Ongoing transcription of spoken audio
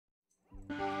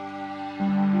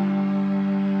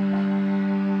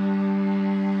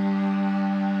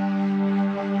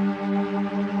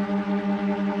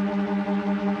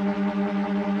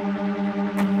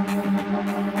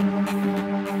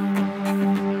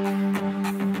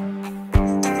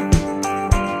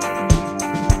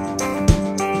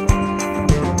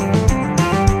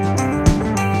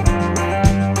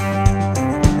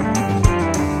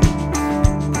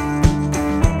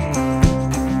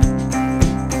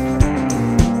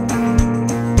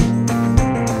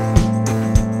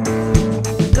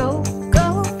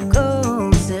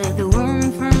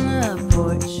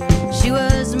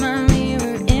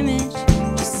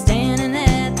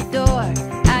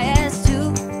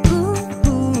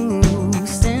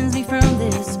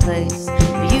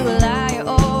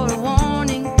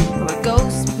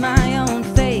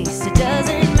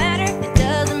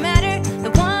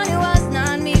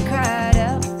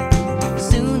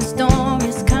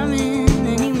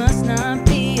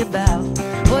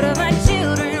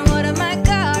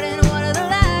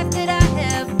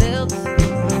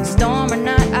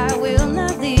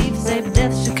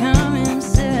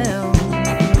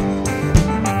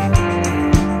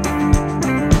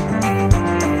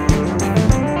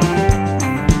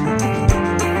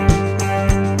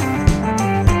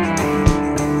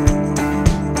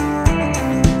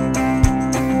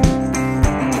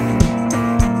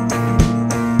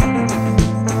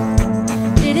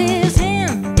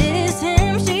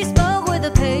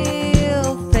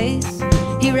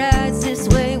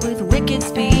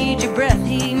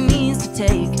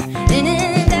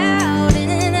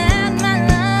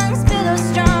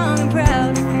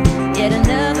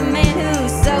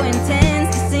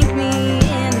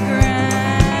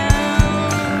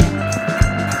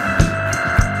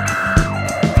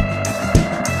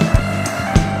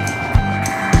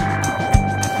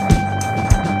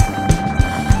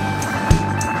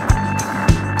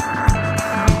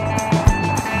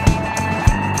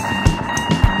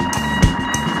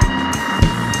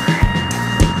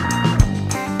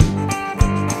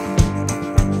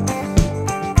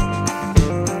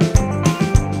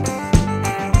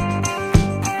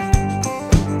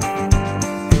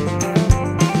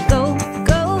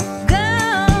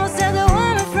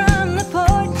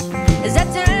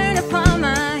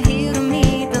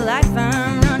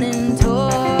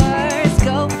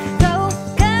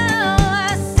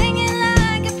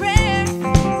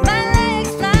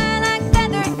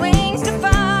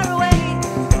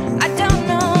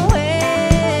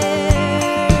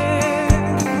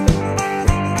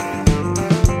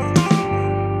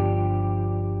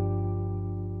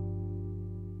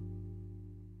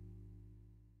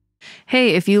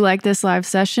Hey, if you like this live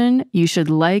session, you should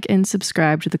like and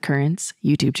subscribe to the Currents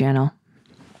YouTube channel.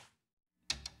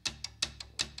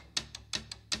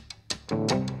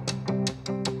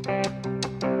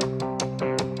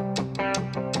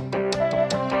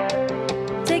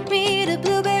 Take me to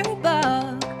Blueberry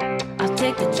Bog. I'll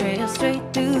take the trail straight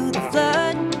through the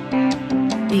flood.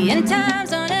 The end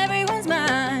time's on everyone's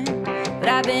mind, but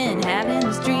I've been having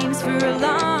these dreams for a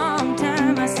long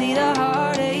time. I see the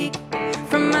heartache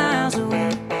from miles away.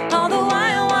 All the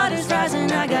wild water's rising,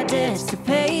 I got debts to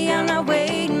pay. I'm not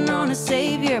waiting on a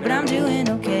savior, but I'm doing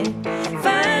okay.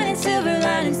 Finding silver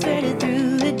linings threaded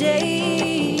through the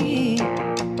day.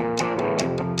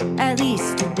 At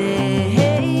least today.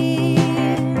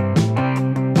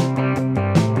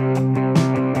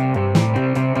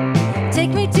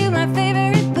 Take me to my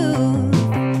favorite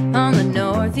booth on the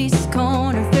northeast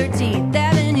corner, 13th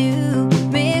Avenue.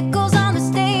 Mickles on the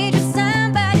stage with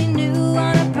somebody new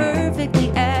on a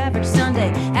perfectly average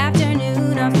Sunday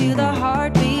afternoon. I feel the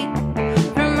heartbeat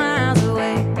from miles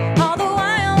away. All the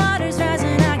wild water's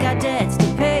rising, I got debts to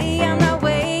pay. I'm not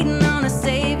waiting on a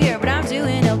savior, but I'm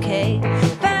doing okay.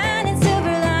 Finding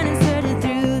silver linings threaded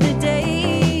through the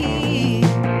day.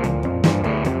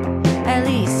 At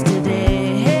least today.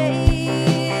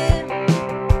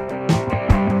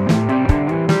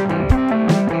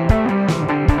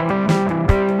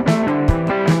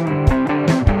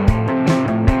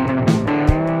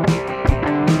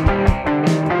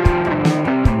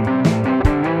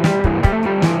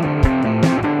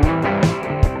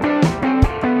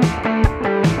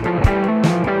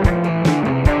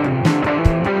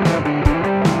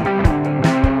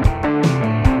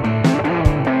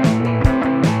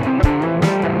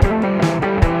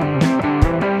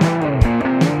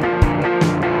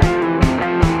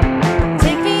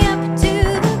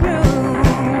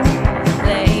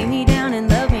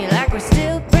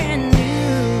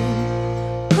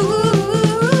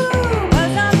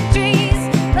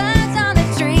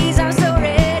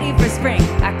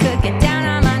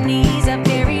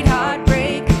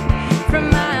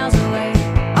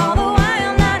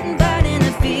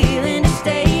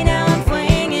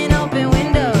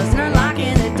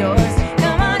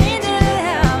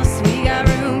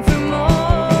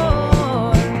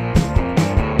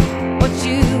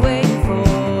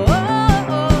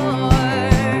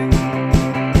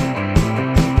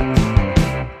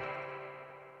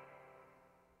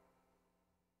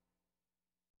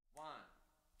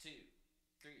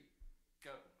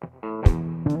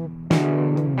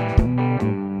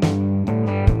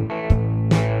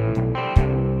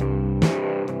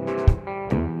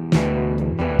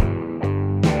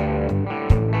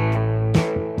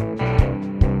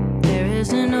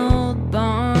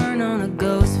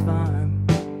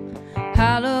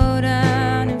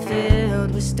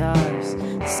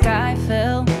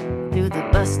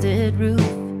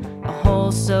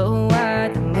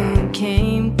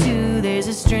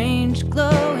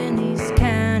 glow in these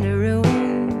kind of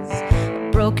ruins. A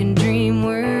broken dream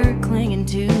we're clinging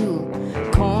to.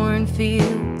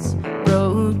 Cornfields,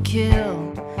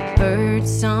 roadkill, bird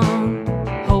song,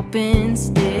 hoping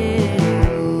still.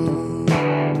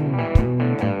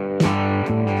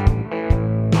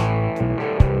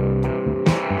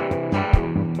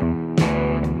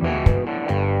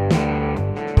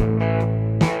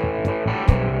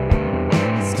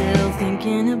 Still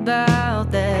thinking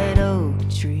about that oak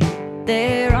tree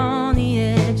there on the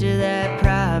edge of that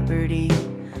property.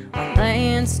 On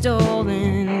land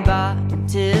stolen, bought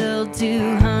till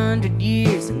 200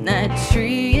 years, and that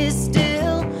tree is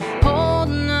still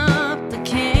holding up the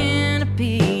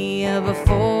canopy of a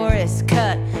forest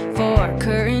cut for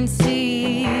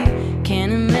currency.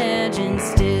 Can't imagine,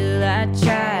 still I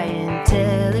try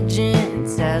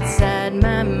intelligence outside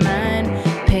my mind.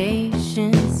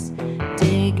 Patience,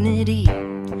 dignity,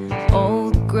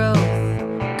 old growth,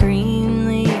 green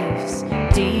leaves,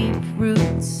 deep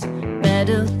roots,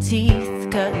 metal teeth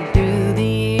cutting through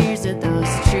the ears of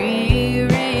those tree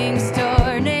rings.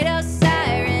 Tornado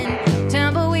siren,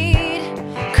 tumbleweed,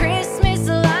 Christmas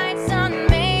lights on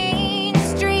Main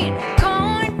Street.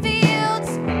 Cornfields,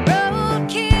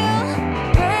 roadkill,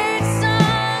 bird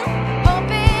song,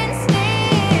 hoping still.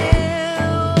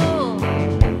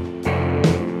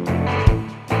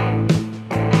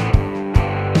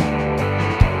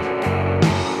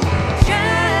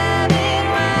 Driving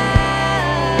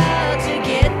wild to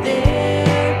get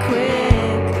there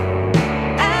quick,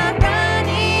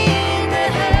 outrunning the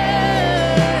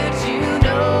hurt you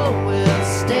know will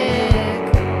stick.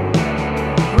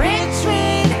 Rich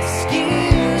with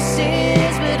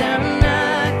excuses, but I'm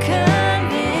not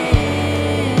convinced.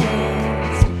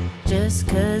 Just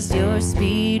 'cause you're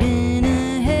speeding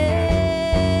ahead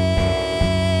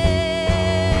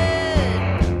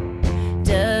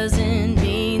doesn't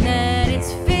mean that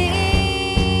it's fixed.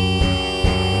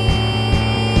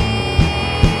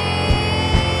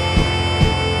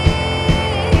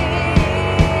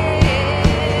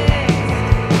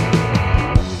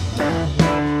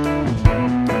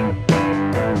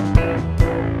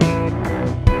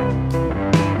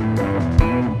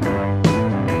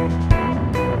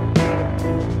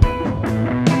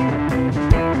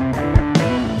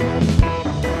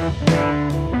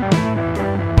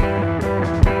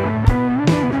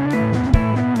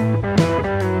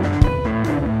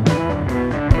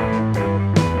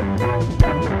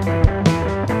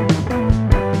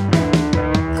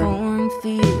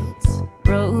 Cornfields,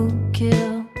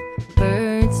 roadkill,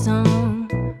 bird song,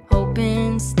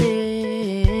 hoping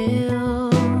still.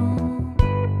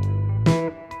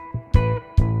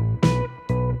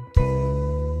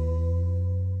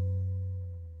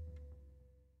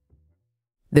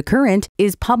 The Current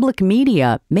is public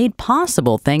media made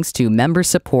possible thanks to member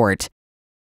support.